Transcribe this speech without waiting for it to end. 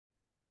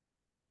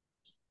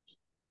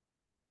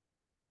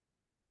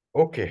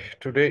Okay,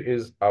 today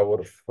is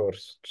our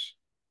first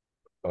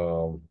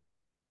um,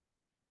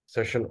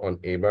 session on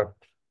ABAP.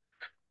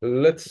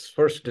 Let's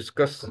first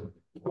discuss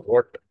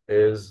what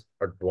is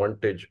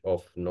advantage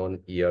of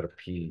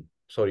ERP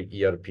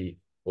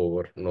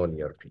over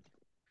non-ERP.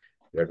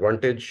 The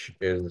advantage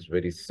is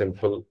very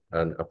simple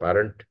and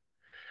apparent.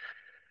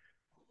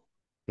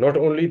 Not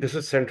only this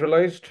is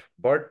centralized,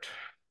 but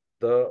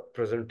the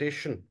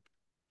presentation,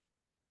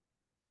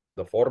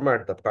 the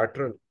format, the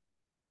pattern,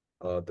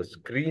 the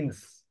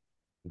screens,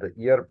 the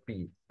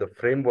ERP, the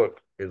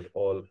framework is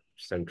all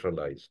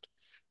centralized.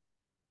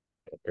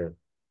 Okay.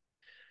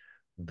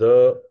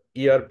 The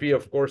ERP,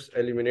 of course,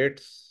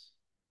 eliminates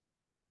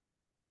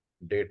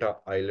data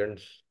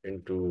islands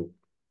into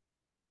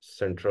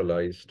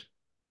centralized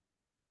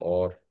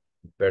or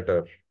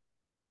better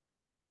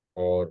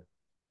or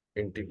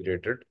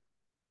integrated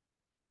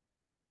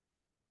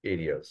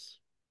areas,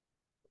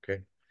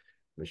 okay,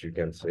 which you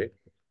can say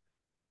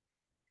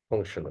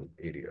functional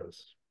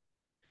areas.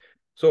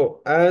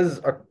 So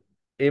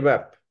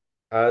ABAP,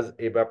 as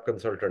ABAP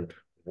consultant,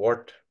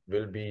 what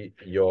will be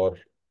your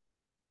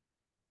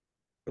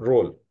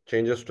role?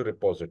 Changes to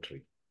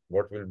repository.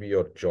 What will be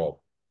your job?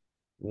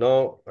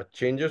 Now,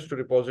 changes to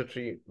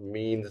repository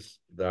means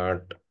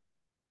that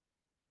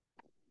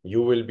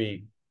you will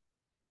be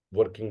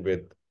working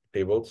with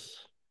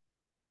tables,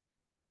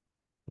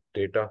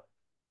 data,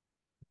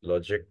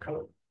 logic,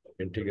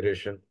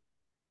 integration,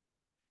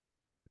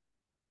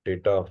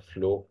 data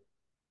flow,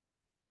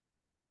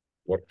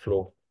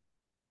 workflow,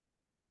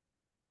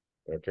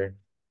 okay,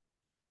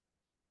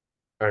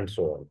 and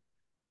so on.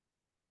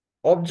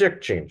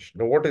 Object change.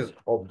 Now, what is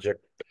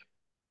object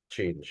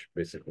change,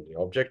 basically?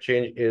 Object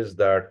change is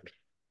that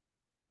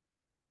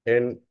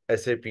in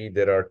SAP,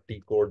 there are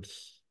T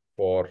codes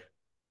for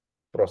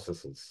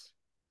processes,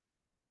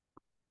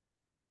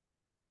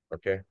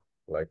 okay?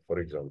 Like, for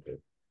example,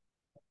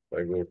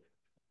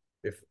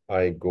 if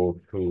I go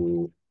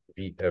to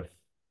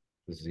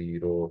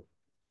VF0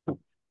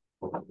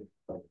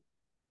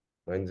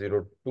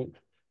 902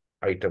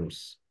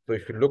 items. So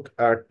if you look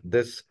at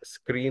this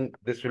screen,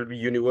 this will be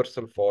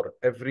universal for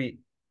every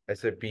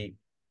SAP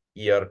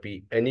ERP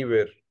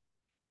anywhere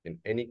in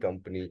any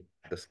company.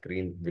 The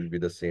screen will be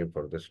the same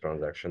for this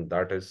transaction.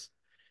 That is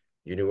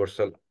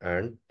universal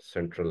and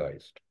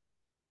centralized.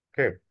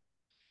 Okay.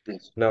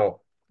 Yes.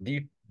 Now,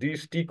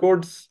 these T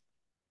codes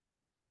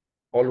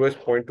always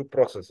point to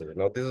processes.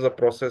 Now, this is a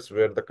process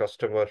where the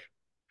customer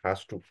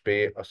has to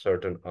pay a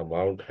certain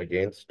amount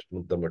against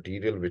the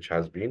material which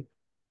has been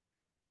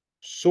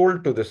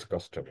sold to this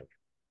customer.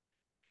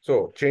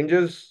 So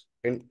changes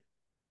in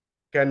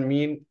can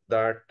mean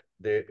that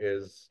there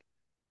is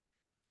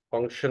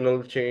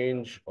functional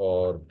change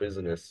or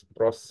business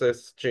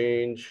process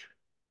change,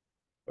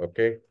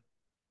 okay,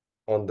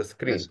 on the Yes.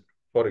 screen.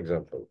 For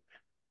example,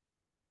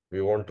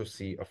 we want to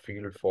see a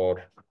field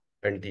for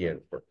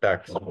NTN, for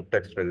tax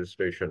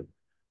registration,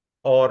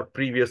 or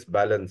previous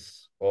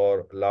balance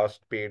or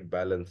last paid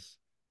balance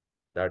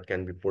that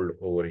can be pulled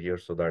over here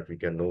so that we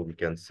can know we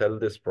can sell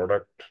this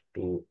product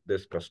to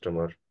this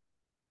customer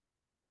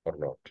or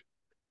not.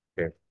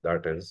 Okay,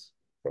 that is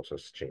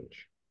process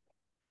change.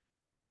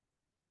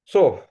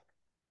 So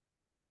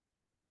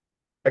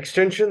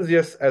extensions,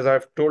 yes, as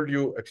I've told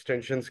you,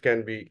 extensions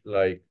can be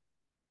like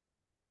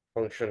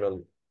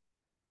functional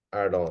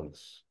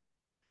add-ons,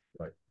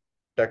 like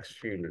text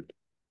field,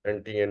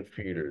 NTN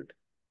field,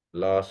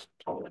 last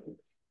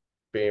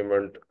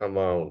payment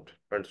amount,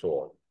 and so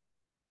on.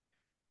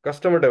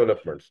 Customer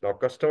developments. Now,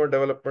 customer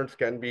developments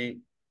can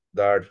be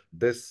that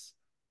this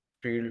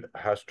field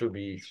has to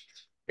be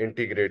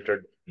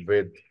integrated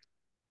with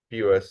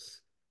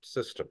POS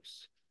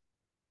systems.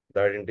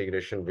 That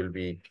integration will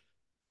be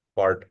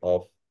part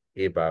of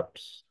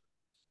ABAP's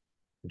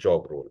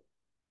job role.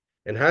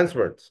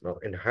 Enhancements. Now,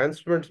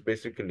 enhancements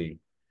basically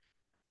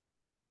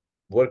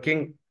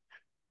working,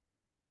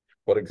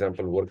 for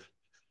example,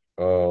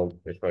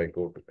 if I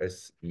go to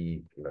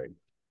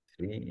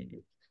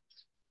SE93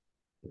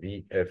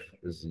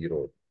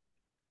 VF02.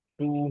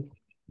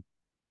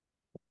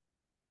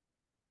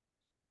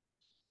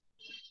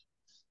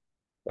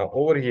 Now,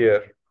 over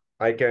here,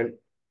 I can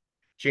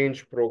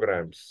change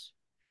programs.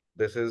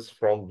 This is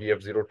from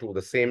VF02,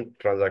 the same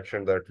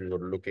transaction that we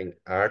were looking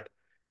at,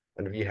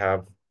 and we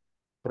have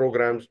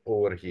programs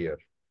over here.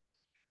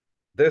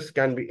 This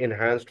can be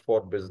enhanced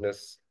for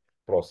business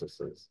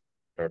processes,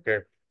 okay?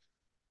 Yes.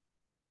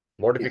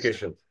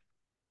 Modifications.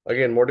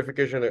 Again,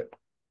 modification,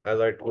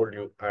 as I told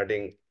you,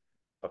 adding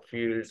a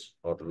field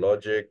or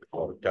logic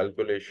or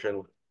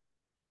calculation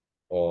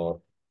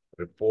or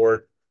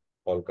report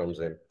all comes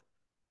in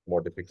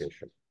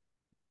modification.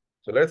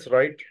 So let's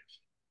write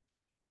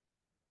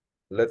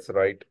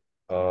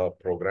a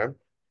program.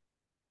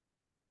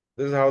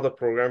 This is how the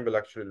program will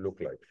actually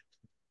look like.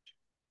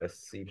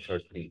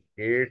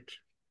 SC38.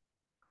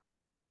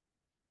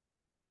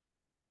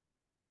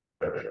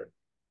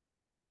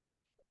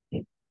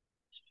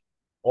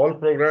 All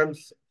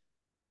programs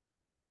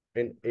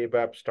in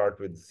ABAP start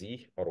with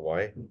Z or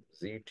Y,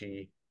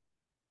 ZT60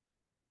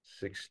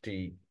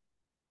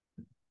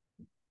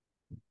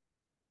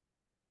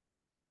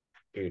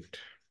 8,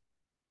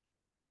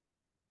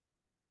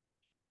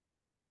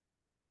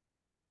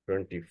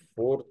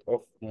 24th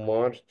of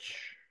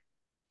March.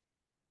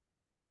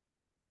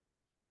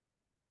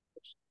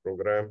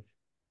 Program.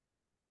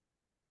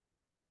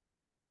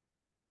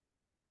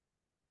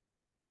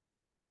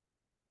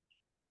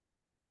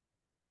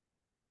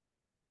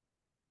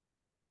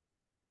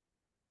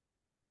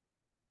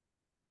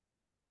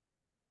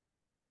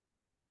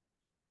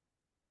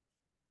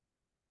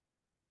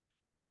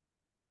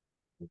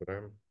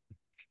 Program.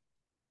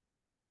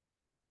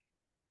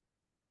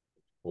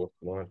 4th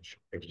March.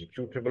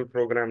 Executable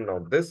program. Now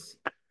this,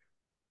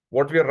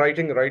 what we are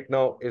writing right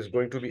now is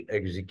going to be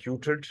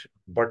executed,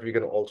 but we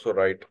can also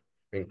write,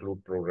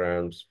 include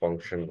programs,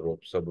 function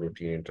group,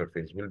 subroutine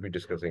interface. We'll be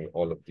discussing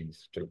all of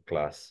these till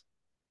class.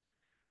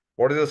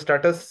 What is the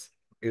status?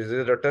 Is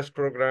it a test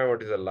program?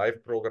 What is a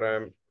live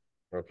program?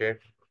 Okay,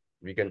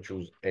 we can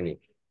choose any.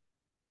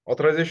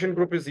 Authorization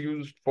group is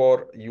used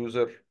for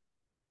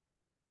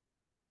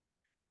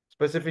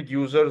specific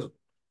users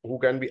who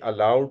can be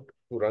allowed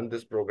to run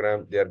this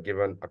program. They are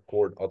given a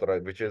code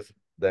authorized, which is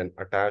then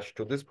attached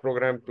to this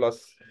program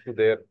plus to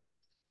their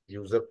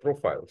user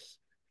profiles.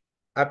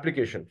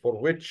 Application, for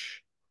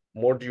which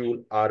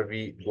module are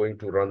we going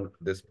to run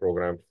this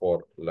program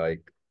for,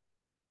 like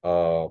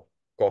uh,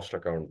 cost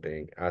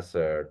accounting,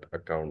 asset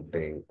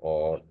accounting,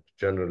 or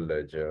general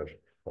ledger,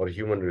 or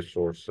human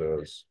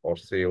resources, or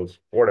sales,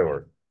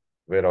 whatever,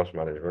 warehouse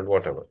management,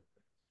 whatever.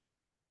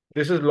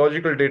 This is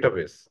logical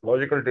database.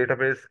 Logical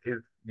database is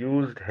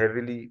used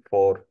heavily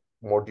for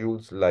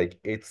modules like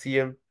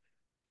HCM,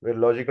 where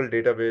logical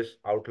database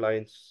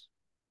outlines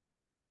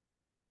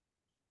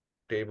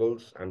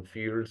tables and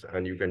fields,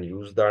 and you can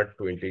use that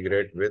to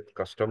integrate with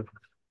custom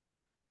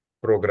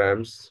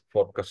programs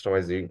for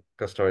customizing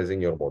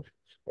your modules.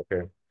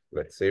 Okay,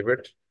 let's save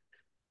it.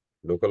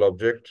 Local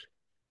object.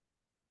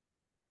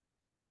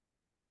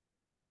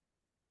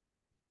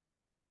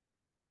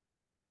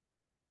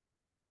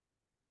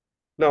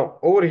 Now,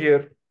 over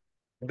here,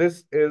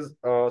 this is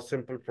a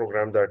simple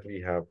program that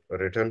we have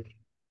written.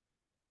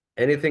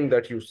 Anything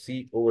that you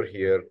see over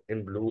here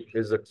in blue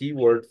is a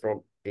keyword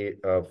from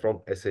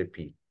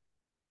SAP.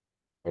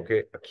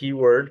 Okay, a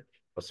keyword,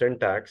 a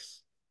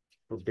syntax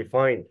to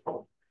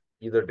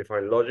either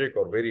define logic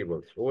or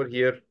variables. Over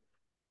here,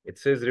 it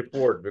says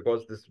report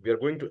because this we are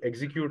going to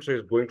execute, so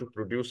it's going to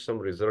produce some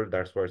result.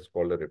 That's why it's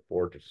called a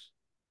report.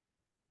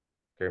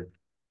 Okay,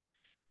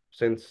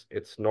 since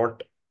it's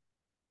not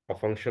a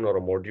function or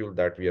a module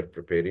that we are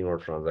preparing or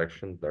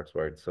transaction, that's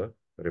why it's a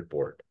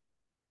report.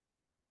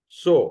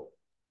 So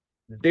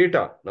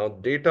data, now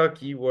data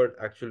keyword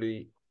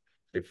actually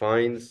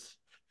defines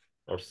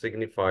or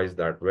signifies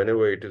that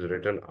whenever it is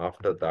written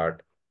after that,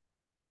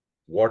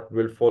 what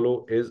will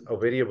follow is a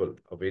variable.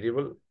 A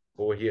variable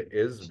over here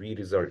is v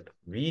result.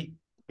 V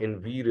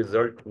in v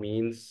result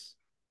means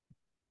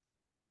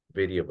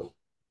variable,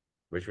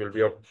 which will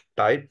be of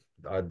type.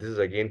 This is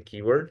again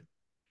keyword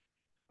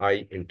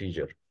I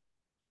integer.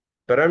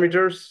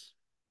 Parameters.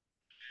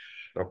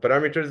 Now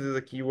parameters is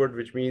a keyword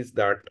which means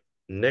that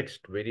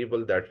next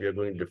variable that we are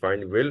going to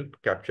define will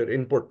capture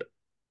input.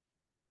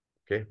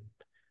 Okay.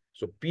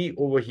 So P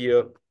over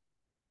here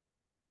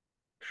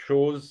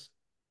shows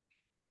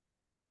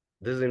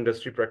this is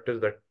industry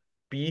practice that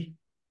P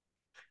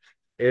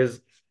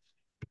is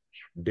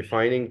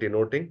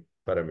denoting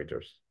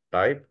parameters.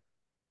 Type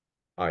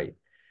I.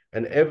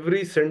 And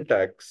every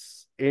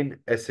syntax in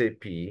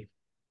SAP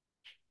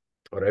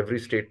or every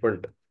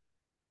statement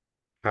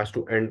has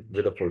to end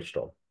with a full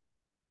stop.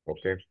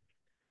 Okay.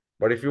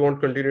 But if you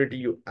want continuity,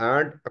 you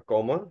add a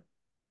comma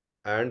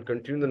and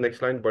continue the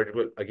next line, but it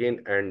will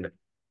again end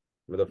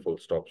with a full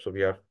stop. So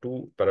we have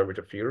two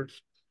parameter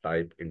fields,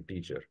 type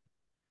integer.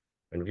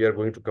 And we are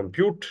going to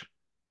compute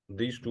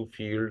these two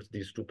fields,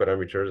 these two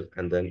parameters,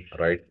 and then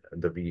write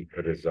the V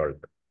result.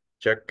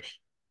 Check,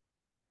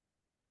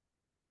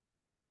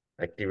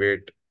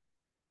 activate.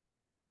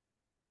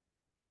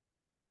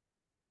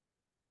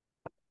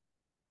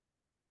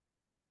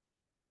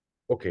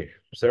 Okay,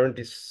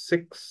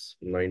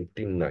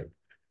 76.99.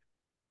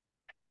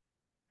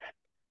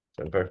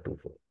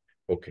 7524.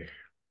 Okay.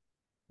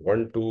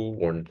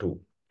 1212.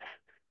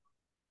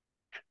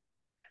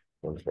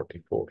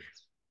 144.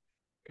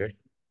 Okay.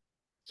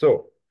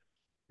 So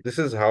this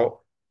is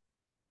how,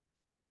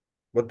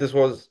 but this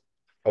was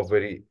a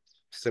very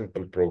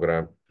simple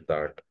program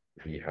that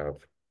we have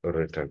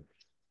written.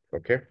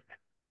 Okay.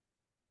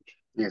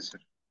 Yes, sir.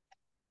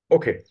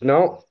 Okay.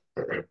 Now,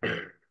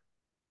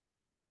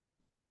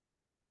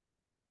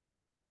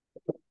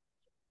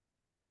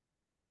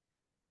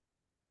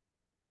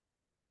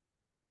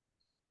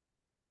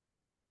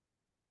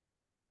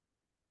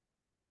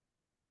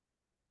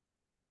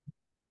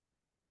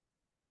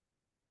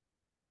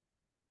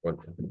 one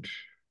minute.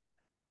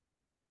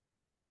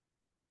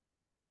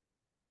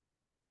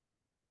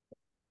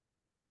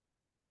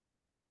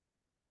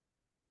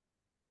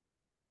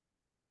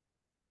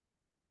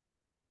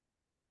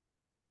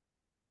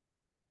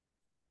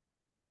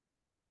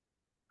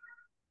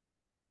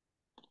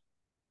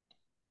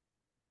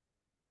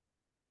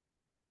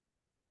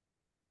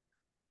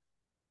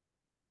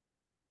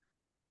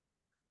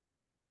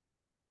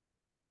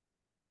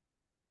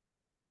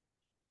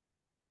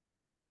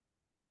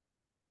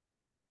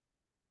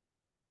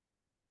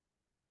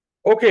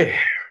 Okay.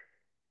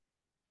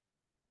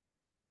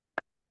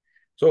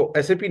 So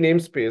SAP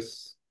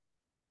namespace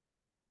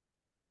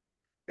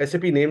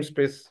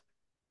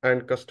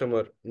and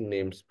customer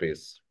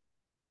namespace.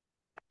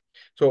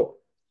 So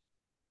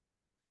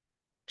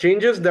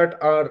changes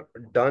that are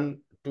done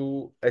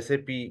to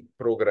SAP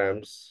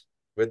programs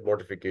with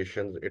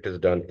modifications, it is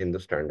done in the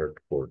standard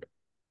code.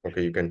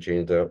 Okay, you can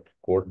change the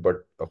code,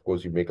 but of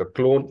course you make a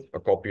clone, a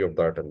copy of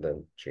that, and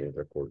then change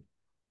the code.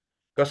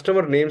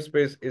 Customer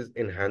namespace is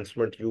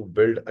enhancement. You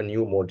build a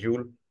new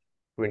module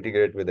to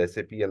integrate with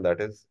SAP, and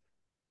that is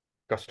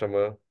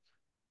customer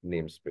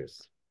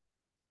namespace.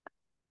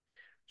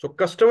 So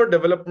customer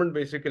development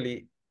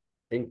basically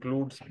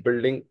includes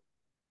building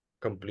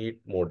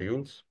complete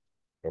modules,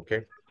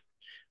 okay?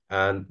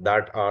 And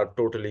that are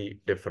totally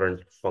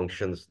different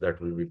functions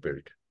that will be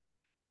built.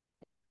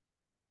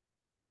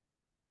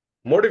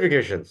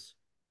 Modifications,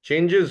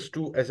 changes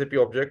to SAP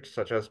objects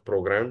such as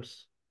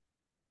programs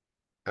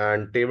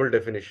and table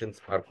definitions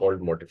are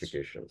called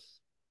modifications,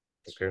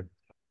 okay?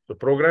 The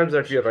programs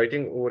that we are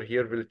writing over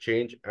here will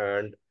change,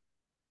 and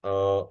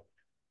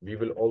we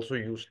will also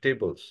use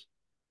tables.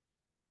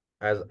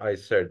 As I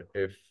said,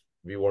 if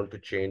we want to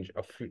change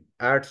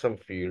add some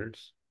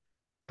fields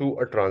to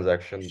a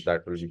transaction,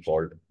 that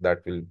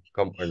will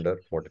come under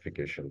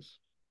modifications.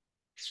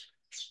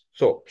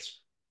 So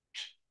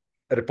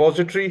a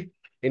repository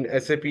in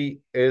SAP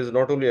is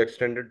not only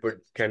extended, but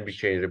can be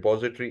changed.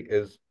 Repository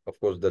is, of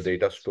course, the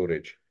data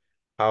storage,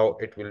 how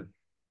it will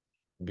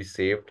be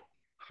saved,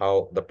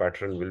 how the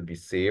pattern will be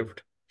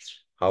saved,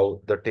 how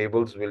the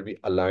tables will be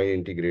aligned,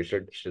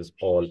 integrated, is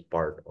all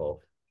part of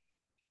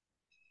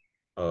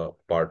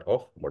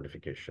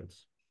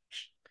modifications.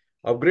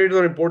 Upgrades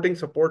or importing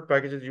support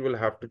packages, you will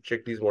have to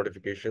check these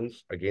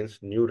modifications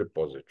against new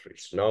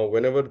repositories. Now,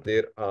 whenever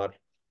there are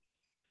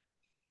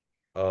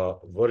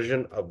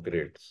version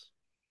upgrades,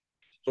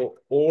 so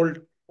old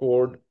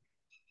code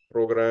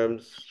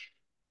programs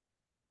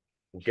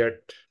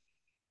get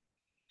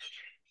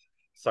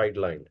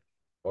sidelined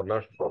or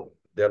not,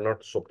 they are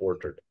not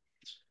supported.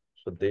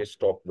 So they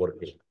stop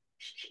working.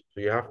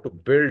 So you have to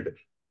build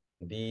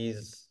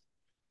these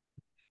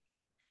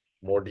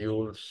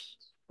modules,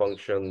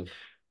 functions,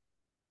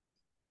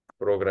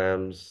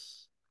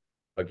 programs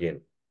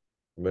again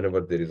whenever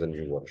there is a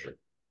new version.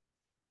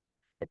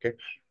 Okay.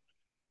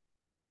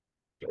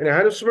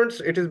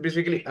 Enhancements, it is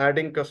basically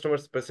adding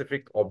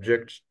customer-specific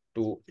objects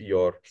to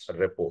your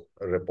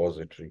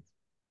repository.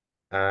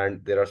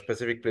 And there are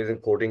specific places in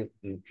coding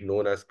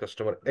known as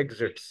customer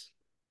exits,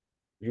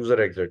 user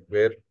exit,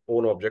 where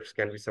own objects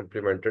can be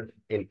supplemented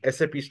in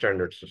SAP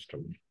standard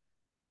system.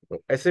 So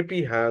SAP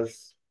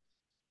has,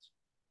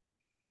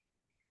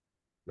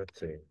 let's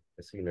say,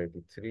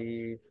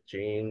 SE93,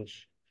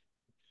 change,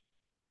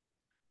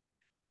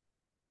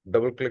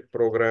 double-click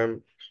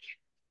program.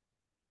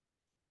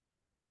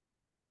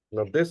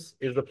 Now, this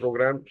is the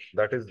program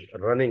that is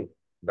running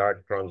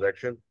that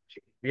transaction.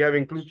 We have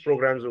include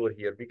programs over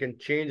here. We can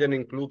change and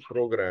include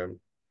program.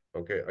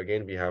 Okay,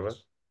 again, we have a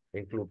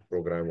include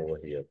program over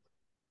here.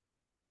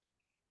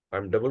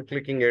 I'm double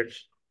clicking it.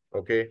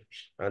 Okay,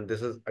 and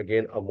this is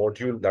again a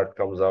module that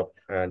comes up,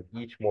 and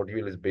each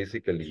module is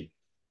basically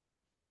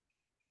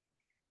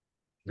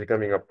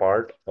becoming a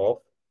part of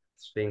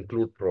the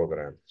include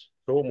program.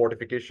 So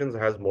modifications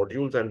has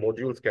modules, and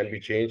modules can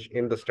be changed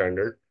in the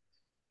standard.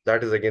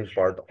 That is again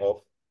part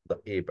of the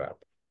ABAP.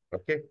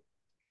 Okay.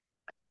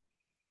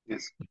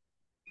 Yes.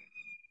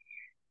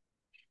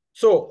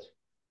 So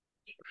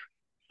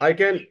I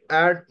can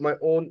add my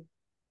own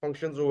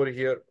functions over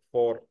here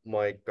for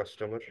my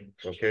customer.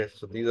 Okay,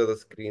 so these are the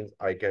screens.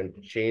 I can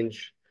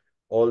change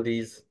all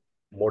these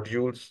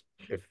modules.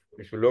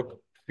 If you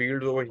look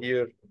fields over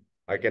here,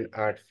 I can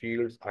add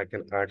fields. I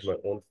can add my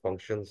own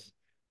functions,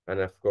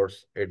 and of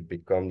course, it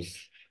becomes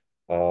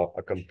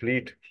a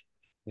complete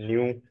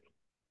new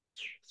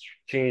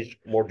changed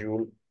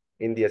module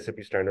in the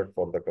SAP standard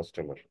for the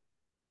customer.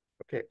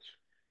 Okay,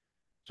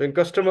 so in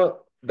customer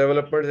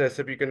development,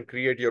 SAP, you can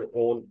create your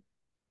own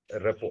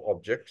repo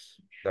objects.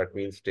 That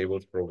means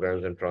tables,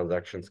 programs, and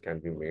transactions can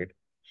be made.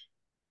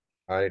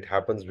 And it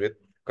happens with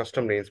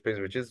custom namespace,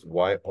 which is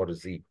Y or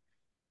Z.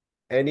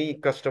 Any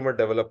customer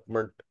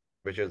development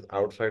which is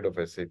outside of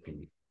SAP,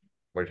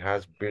 but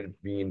has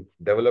been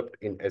developed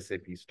in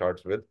SAP,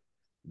 starts with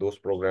those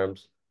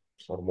programs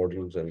or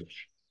modules and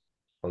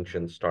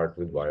functions start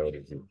with Y or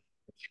Z.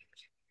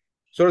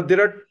 So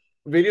there are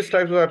various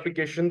types of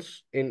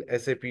applications in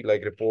SAP,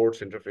 like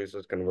reports,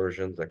 interfaces,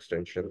 conversions,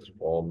 extensions,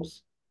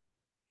 forms,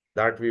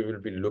 that we will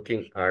be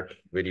looking at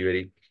very,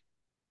 very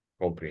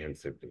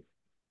comprehensively.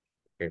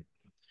 Okay.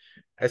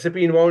 SAP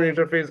inbound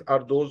interface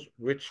are those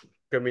which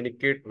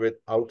communicate with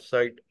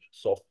outside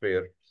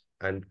software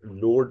and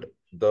load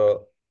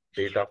the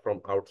data from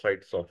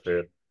outside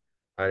software,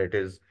 and it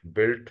is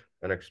built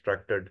and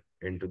extracted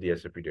into the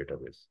SAP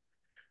database.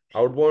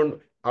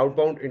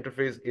 Outbound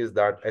interface is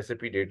that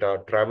SAP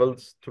data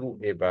travels through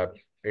ABAP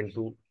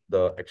into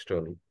the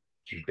external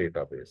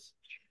database.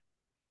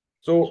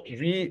 So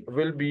we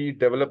will be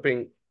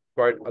developing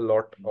quite a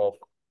lot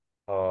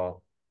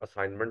of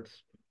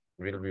assignments.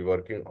 We'll be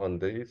working on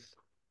these.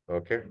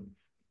 Okay.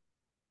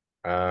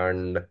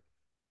 And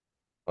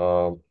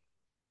um,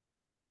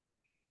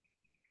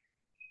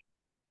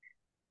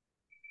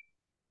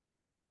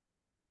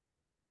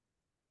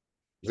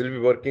 we'll be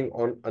working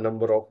on a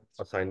number of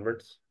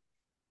assignments.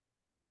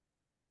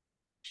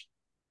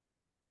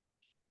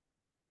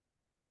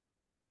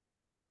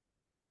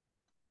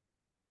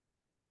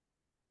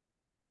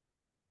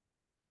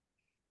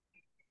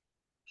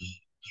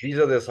 These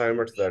are the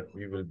assignments that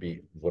we will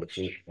be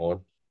working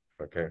on.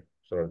 Okay.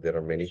 So there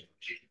are many.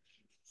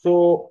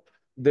 So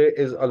there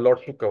is a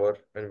lot to cover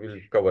and we'll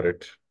cover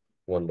it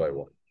one by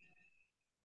one.